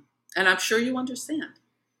 And I'm sure you understand.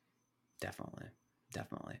 Definitely.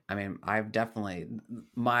 I mean, I've definitely,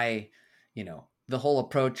 the whole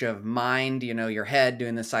approach of mind, your head,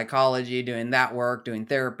 doing the psychology, doing that work, doing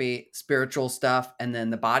therapy, spiritual stuff, and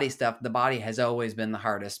then the body stuff. The body has always been the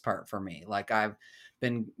hardest part for me. Like, I've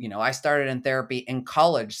been, I started in therapy in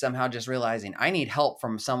college, somehow just realizing I need help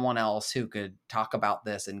from someone else who could talk about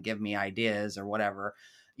this and give me ideas or whatever.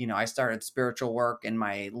 I started spiritual work in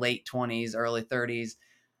my late 20s, early 30s.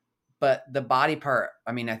 But the body part,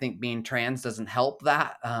 I mean, I think being trans doesn't help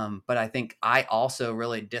that. But I think I also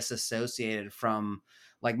really disassociated from,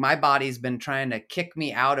 like, my body's been trying to kick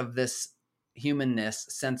me out of this humanness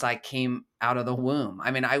since I came out of the womb. I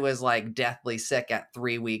mean, I was like deathly sick at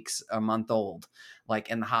 3 weeks, a month old, like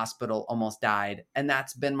in the hospital, almost died. And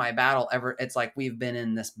that's been my battle ever. It's like we've been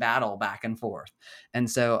in this battle back and forth.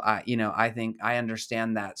 And so, I think I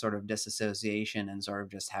understand that sort of disassociation and sort of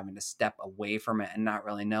just having to step away from it and not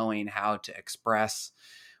really knowing how to express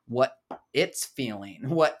what it's feeling,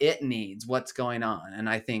 what it needs, what's going on. And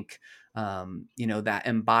I think, that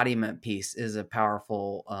embodiment piece is a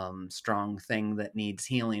powerful, strong thing that needs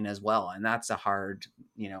healing as well. And that's a hard,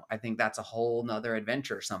 I think that's a whole nother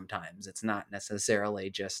adventure. Sometimes it's not necessarily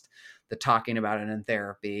just the talking about it in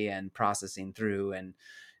therapy and processing through and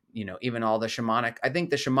even all the shamanic, I think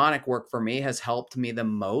the shamanic work for me has helped me the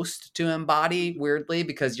most to embody, weirdly,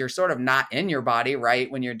 because you're sort of not in your body,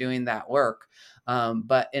 right, when you're doing that work.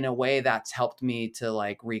 But in a way that's helped me to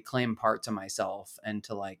like reclaim parts of myself and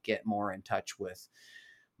to like get more in touch with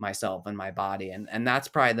myself and my body. And that's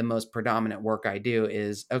probably the most predominant work I do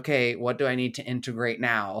is, okay, what do I need to integrate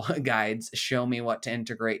now? Guides, show me what to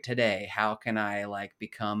integrate today. How can I like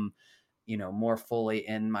become, more fully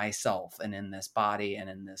in myself and in this body and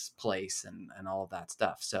in this place and all of that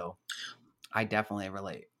stuff. So I definitely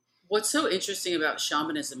relate. What's so interesting about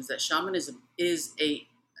shamanism is that shamanism is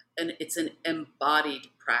it's an embodied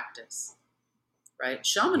practice, right? Yeah.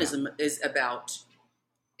 Shamanism is about,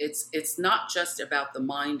 it's not just about the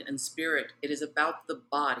mind and spirit. It is about the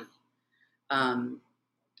body. Um,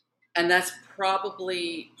 and that's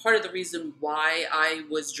probably part of the reason why I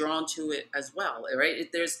was drawn to it as well, right?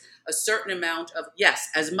 There's a certain amount of, yes,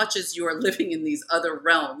 as much as you are living in these other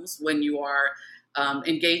realms when you are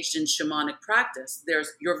engaged in shamanic practice,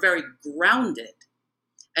 you're very grounded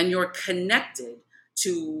and you're connected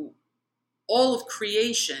to all of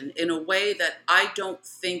creation in a way that I don't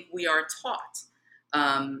think we are taught.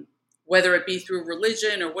 Whether it be through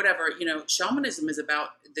religion or whatever, shamanism is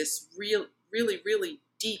about this really, really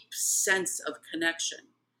deep sense of connection.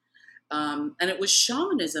 And it was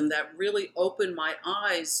shamanism that really opened my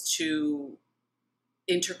eyes to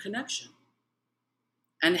interconnection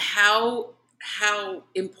and how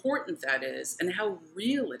important that is and how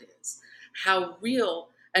real it is. How real,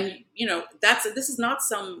 and this is not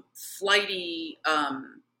some flighty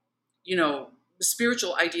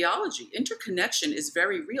spiritual ideology. Interconnection is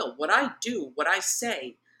very real. What I do, what I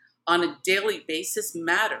say on a daily basis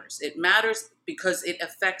matters. It matters because it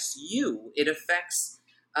affects you. It affects,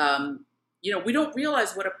 we don't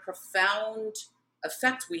realize what a profound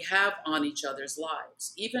effect we have on each other's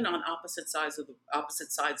lives, even on opposite sides of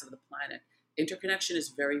the planet. Interconnection is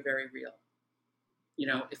very, very real.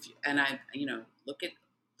 If you, and I,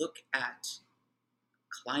 look at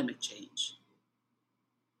climate change.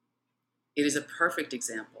 It is a perfect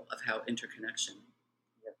example of how interconnection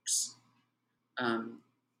works.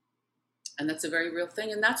 And that's a very real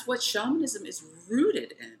thing. And that's what shamanism is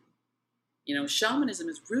rooted in. Shamanism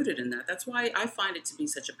is rooted in that. That's why I find it to be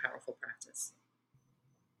such a powerful practice.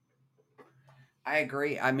 I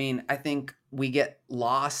agree. I mean, I think we get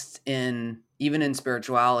lost even in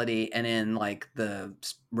spirituality and in like the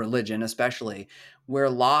religion, especially, we're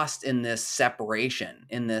lost in this separation,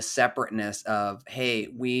 in this separateness of, hey,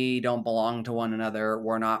 we don't belong to one another.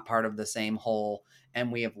 We're not part of the same whole.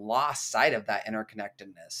 And we have lost sight of that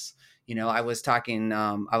interconnectedness. I was talking,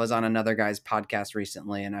 I was on another guy's podcast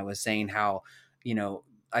recently, and I was saying how,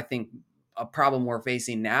 I think a problem we're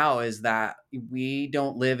facing now is that we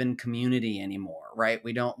don't live in community anymore, right?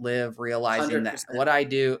 We don't live realizing that 100%. what I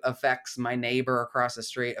do affects my neighbor across the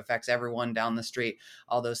street, affects everyone down the street,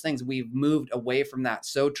 all those things. We've moved away from that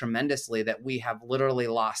so tremendously that we have literally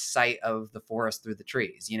lost sight of the forest through the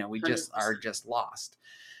trees. We just 100%. are just lost.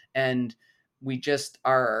 And we just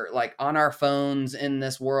are like on our phones in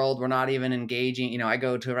this world. We're not even engaging. I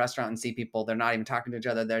go to a restaurant and see people, they're not even talking to each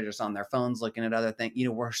other. They're just on their phones looking at other things.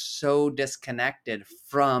 We're so disconnected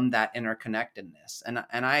from that interconnectedness. And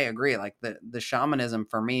I agree. Like the shamanism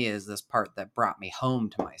for me is this part that brought me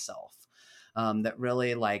home to myself, that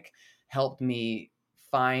really like helped me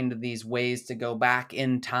find these ways to go back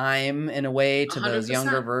in time in a way to those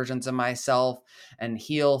younger 100%. versions of myself and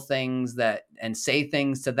heal things and say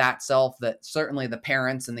things to that self that certainly the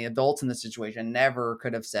parents and the adults in the situation never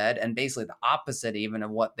could have said, and basically the opposite even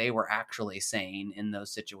of what they were actually saying in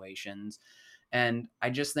those situations. And I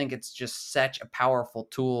just think it's just such a powerful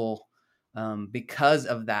tool, because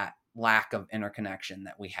of that lack of interconnection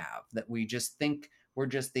that we have, that we just think we're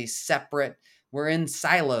just these separate, we're in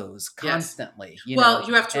silos Yes. constantly, Well,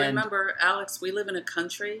 you have to and remember, Alex, we live in a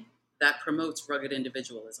country that promotes rugged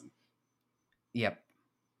individualism. yep.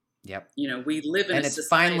 Yep. We live in a And it's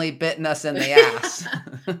society. finally bitten us in the ass.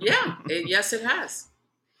 Yeah, yes, it has.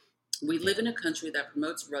 We live in a country that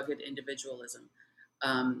promotes rugged individualism.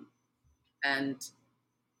 Um, and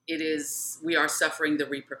we are suffering the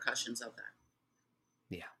repercussions of that.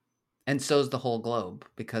 Yeah. And so's the whole globe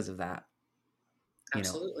because of that.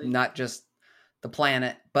 Absolutely. Not just the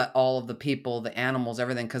planet, but all of the people, the animals,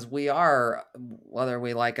 everything. Because we are, whether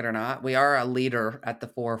we like it or not, we are a leader at the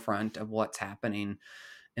forefront of what's happening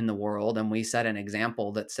in the world. And we set an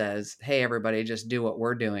example that says, hey, everybody, just do what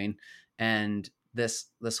we're doing. And this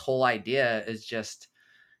whole idea is just,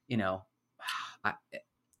 I,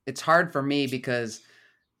 it's hard for me because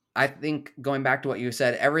I think going back to what you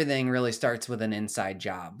said, everything really starts with an inside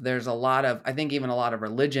job. There's a lot of, I think even a lot of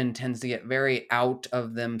religion tends to get very out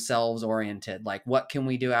of themselves oriented. Like, what can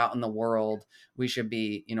we do out in the world? We should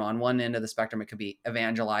be, on one end of the spectrum, it could be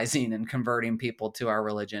evangelizing and converting people to our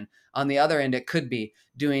religion. On the other end, it could be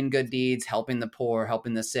doing good deeds, helping the poor,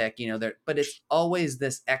 helping the sick, but it's always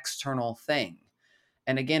this external thing.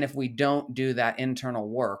 And again, if we don't do that internal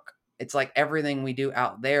work, it's like everything we do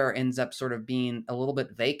out there ends up sort of being a little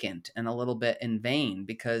bit vacant and a little bit in vain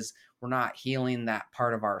because we're not healing that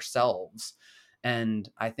part of ourselves. And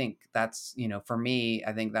I think that's, for me,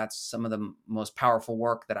 I think that's some of the most powerful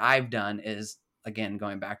work that I've done is, again,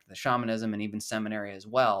 going back to the shamanism and even seminary as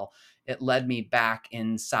well. It led me back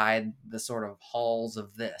inside the sort of halls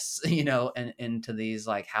of this, and into these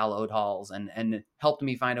like hallowed halls, and helped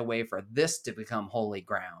me find a way for this to become holy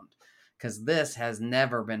ground. Because this has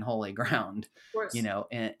never been holy ground, Of course.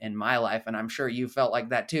 in my life. And I'm sure you felt like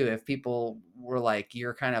that too. If people were like,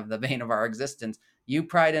 you're kind of the vein of our existence, you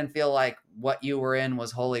probably didn't feel like what you were in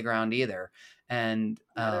was holy ground either. And,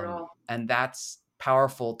 Not at all. and that's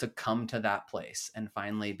powerful to come to that place and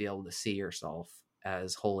finally be able to see yourself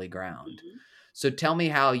as holy ground. Mm-hmm. So tell me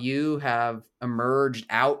how you have emerged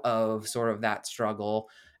out of sort of that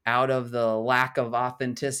struggle, out of the lack of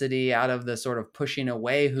authenticity, out of the sort of pushing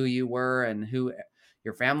away who you were and who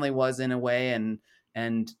your family was in a way, and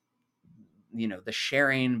the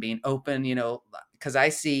sharing, being open, because I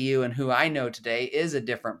see you and who I know today is a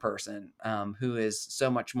different person, who is so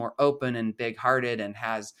much more open and big hearted and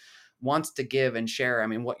wants to give and share. I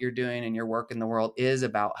mean, what you're doing and your work in the world is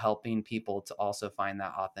about helping people to also find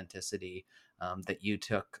that authenticity, that you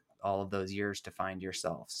took all of those years to find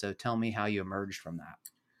yourself. So tell me how you emerged from that.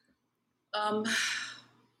 How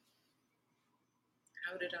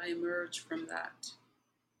did I emerge from that?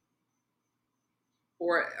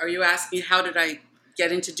 Or are you asking how did I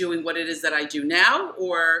get into doing what it is that I do now?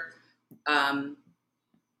 Or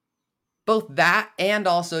both that and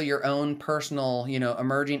also your own personal,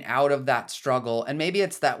 emerging out of that struggle. And maybe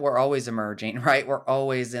it's that we're always emerging, right? We're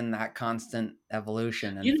always in that constant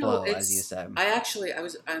evolution and flow, as you it's said.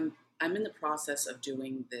 I'm in the process of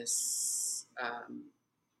doing this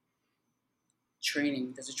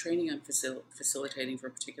training. There's a training I'm facilitating for a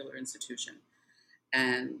particular institution,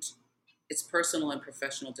 and it's personal and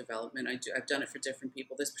professional development. I've done it for different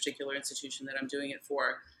people. This particular institution that I'm doing it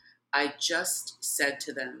for, I just said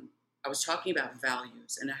to them, I was talking about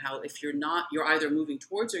values and how if you're not, you're either moving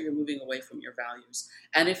towards or you're moving away from your values.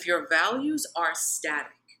 And if your values are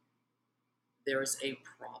static, there is a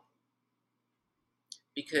problem.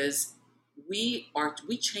 Because we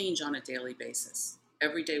change on a daily basis.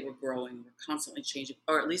 Every day we're growing, we're constantly changing,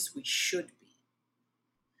 or at least we should be.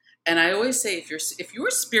 And I always say if your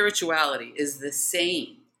spirituality is the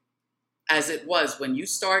same as it was when you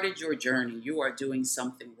started your journey, you are doing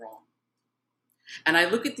something wrong. And I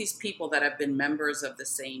look at these people that have been members of the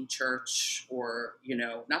same church, or,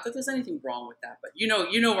 not that there's anything wrong with that, but you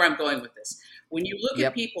know where I'm going with this. When you look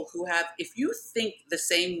at people who have, if you think the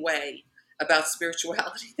same way about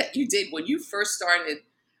spirituality that you did when you first started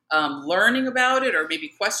learning about it or maybe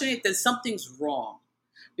questioning it, then something's wrong.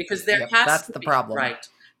 Because That's the problem. Right,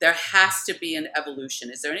 there has to be an evolution.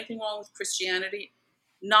 Is there anything wrong with Christianity?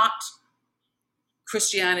 Not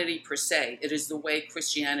Christianity per se. It is the way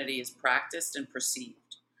Christianity is practiced and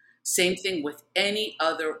perceived. Same thing with any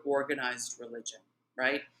other organized religion,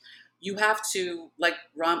 right? You have to, like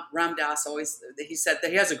Ram Dass always, he said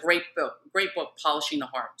that he has a great book, Polishing the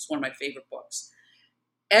Heart. It's one of my favorite books.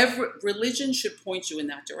 Every religion should point you in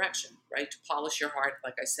that direction, right? To polish your heart,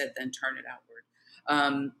 like I said, then turn it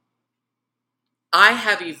outward. I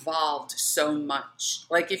have evolved so much.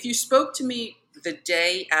 Like if you spoke to me the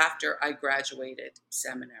day after I graduated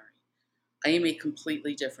seminary, I am a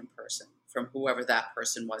completely different person from whoever that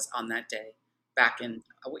person was on that day back in,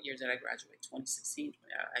 what year did I graduate? 2016?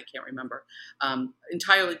 I can't remember.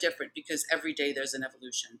 Entirely different because every day there's an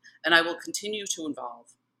evolution. And I will continue to evolve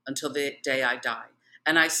until the day I die.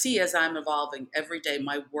 And I see as I'm evolving every day,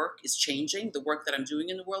 my work is changing. The work that I'm doing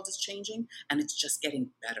in the world is changing, and it's just getting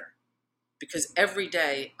better. Because every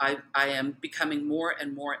day I am becoming more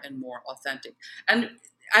and more and more authentic. And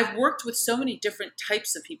I've worked with so many different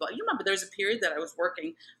types of people. You remember there's a period that I was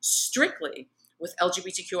working strictly with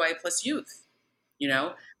LGBTQIA plus youth.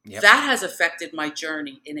 Yep. That has affected my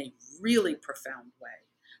journey in a really profound way.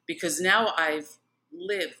 Because now I've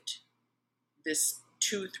lived this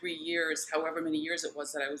 2-3 years, however many years it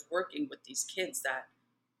was that I was working with these kids that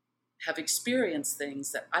have experienced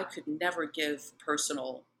things that I could never give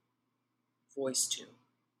personal voice to,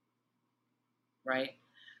 right?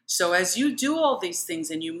 So as you do all these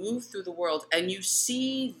things and you move through the world and you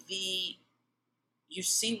see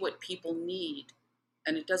what people need,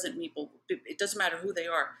 and it doesn't matter who they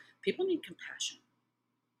are. People need compassion.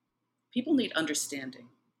 People need understanding.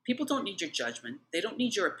 People don't need your judgment. They don't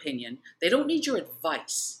need your opinion. They don't need your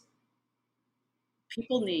advice.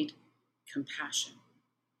 People need compassion.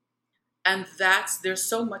 And there's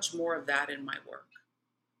so much more of that in my work.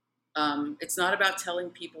 It's not about telling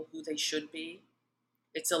people who they should be.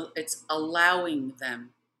 It's allowing them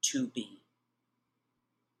to be.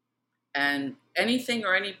 And anything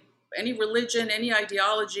or any religion, any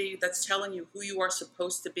ideology that's telling you who you are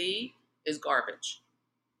supposed to be is garbage.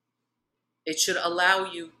 It should allow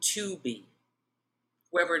you to be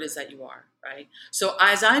whoever it is that you are, right? So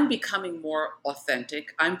as I'm becoming more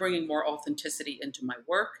authentic, I'm bringing more authenticity into my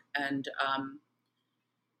work, and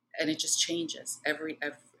it just changes every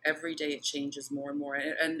day. It changes more and more,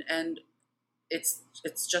 and it's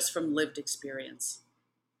just from lived experience.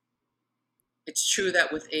 It's true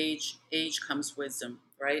that with age comes wisdom,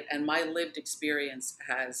 right? And my lived experience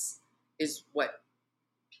is what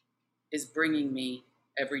is bringing me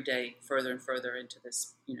every day further and further into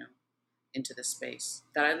this, into this space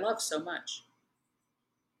that I love so much.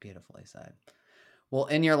 Beautifully said. Well,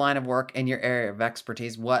 in your line of work, in your area of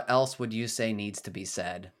expertise, what else would you say needs to be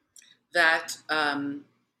said? That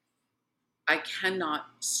I cannot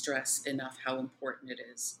stress enough how important it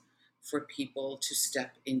is for people to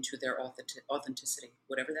step into their authenticity,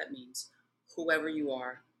 whatever that means, whoever you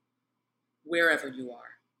are, wherever you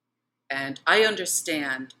are. And I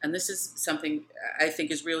understand, and this is something I think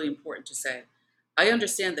is really important to say. I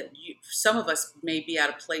understand that some of us may be at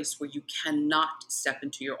a place where you cannot step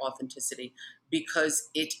into your authenticity because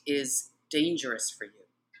it is dangerous for you.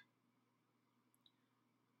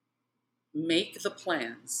 Make the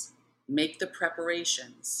plans, make the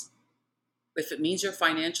preparations. If it means you're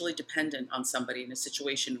financially dependent on somebody in a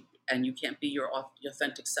situation and you can't be your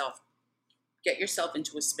authentic self, get yourself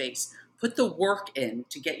into a space. Put the work in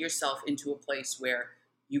to get yourself into a place where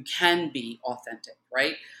you can be authentic,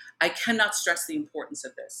 right? I cannot stress the importance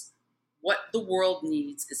of this. What the world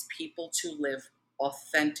needs is people to live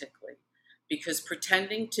authentically, because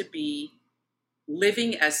pretending to be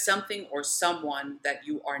living as something or someone that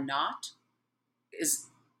you are not is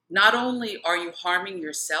not only are you harming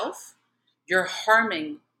yourself, you're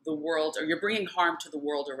harming the world, or you're bringing harm to the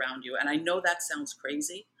world around you. And I know that sounds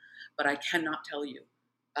crazy, but I cannot tell you.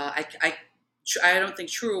 I don't think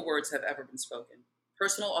truer words have ever been spoken.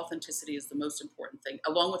 Personal authenticity is the most important thing,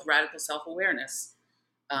 along with radical self-awareness.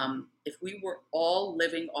 If we were all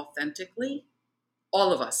living authentically,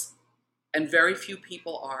 all of us, and very few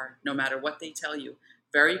people are, no matter what they tell you,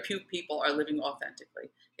 very few people are living authentically.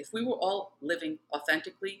 If we were all living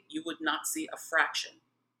authentically, you would not see a fraction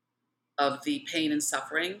of the pain and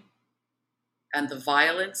suffering and the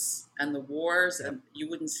violence and the wars, Yep. and you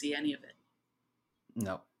wouldn't see any of it.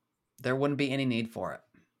 No, there wouldn't be any need for it.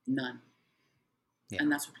 None. Yeah.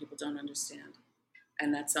 And that's what people don't understand.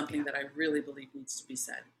 And that's something that I really believe needs to be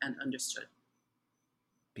said and understood.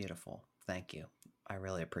 Beautiful. Thank you. I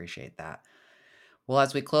really appreciate that. Well,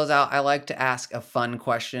 as we close out, I like to ask a fun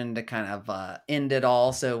question to kind of end it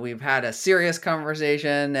all. So we've had a serious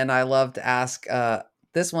conversation, and I love to ask,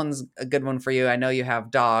 this one's a good one for you. I know you have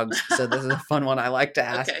dogs, so this is a fun one I like to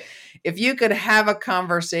ask. Okay. If you could have a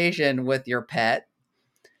conversation with your pet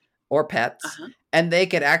or pets, and they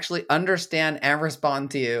could actually understand and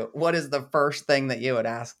respond to you, what is the first thing that you would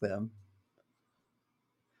ask them?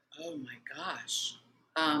 Oh my gosh.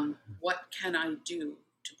 What can I do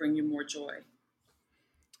to bring you more joy?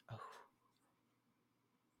 Oh,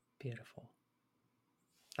 beautiful.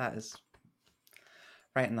 That is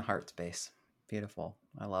right in the heart space. Beautiful.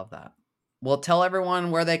 I love that. Well, tell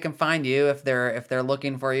everyone where they can find you if they're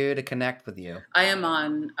looking for you to connect with you. I am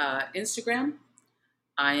on Instagram.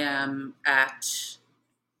 I am at,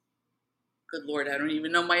 good Lord, I don't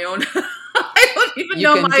even know my own. I don't even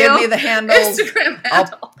know my own. You can give me the handles. Instagram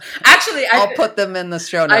handle. Actually, I'll put them in the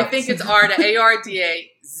show notes. I think it's Arda,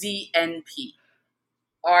 ARDA-ZNP.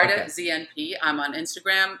 Arda, okay. ZNP. I'm on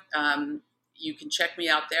Instagram. You can check me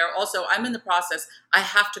out there. Also, I'm in the process. I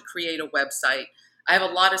have to create a website. I have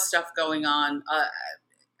a lot of stuff going on.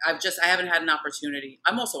 I haven't had an opportunity.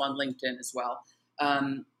 I'm also on LinkedIn as well.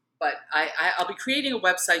 But I'll be creating a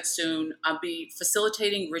website soon. I'll be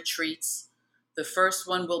facilitating retreats. The first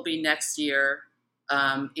one will be next year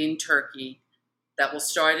in Turkey. That will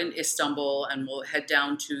start in Istanbul and we'll head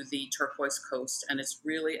down to the Turquoise Coast. And it's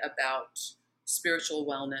really about spiritual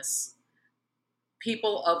wellness.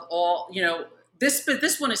 People of all,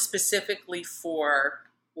 this one is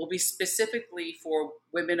will be specifically for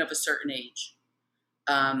women of a certain age.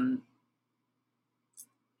 Um,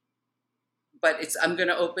 but I'm going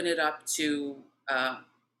to open it up to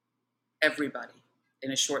everybody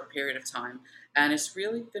in a short period of time. And it's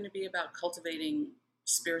really going to be about cultivating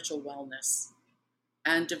spiritual wellness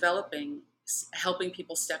and helping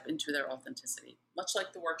people step into their authenticity, much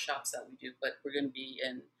like the workshops that we do, but we're going to be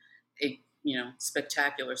in a,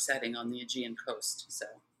 spectacular setting on the Aegean coast. So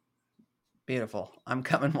beautiful. I'm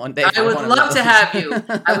coming one day for I would one of love those. to have you.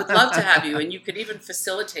 I would love to have you. And you could even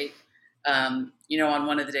facilitate, on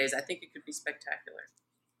one of the days. I think it could be spectacular.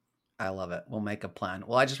 I love it. We'll make a plan.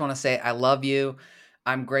 Well, I just want to say I love you.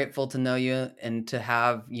 I'm grateful to know you and to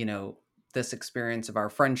have, this experience of our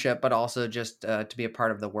friendship, but also just to be a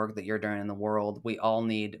part of the work that you're doing in the world. We all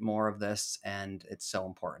need more of this, and it's so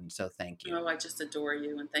important. So thank you. Oh, I just adore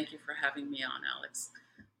you, and thank you for having me on, Alex.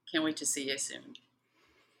 Can't wait to see you soon.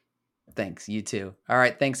 Thanks. You too. All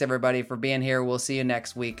right. Thanks, everybody, for being here. We'll see you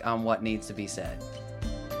next week on What Needs to Be Said.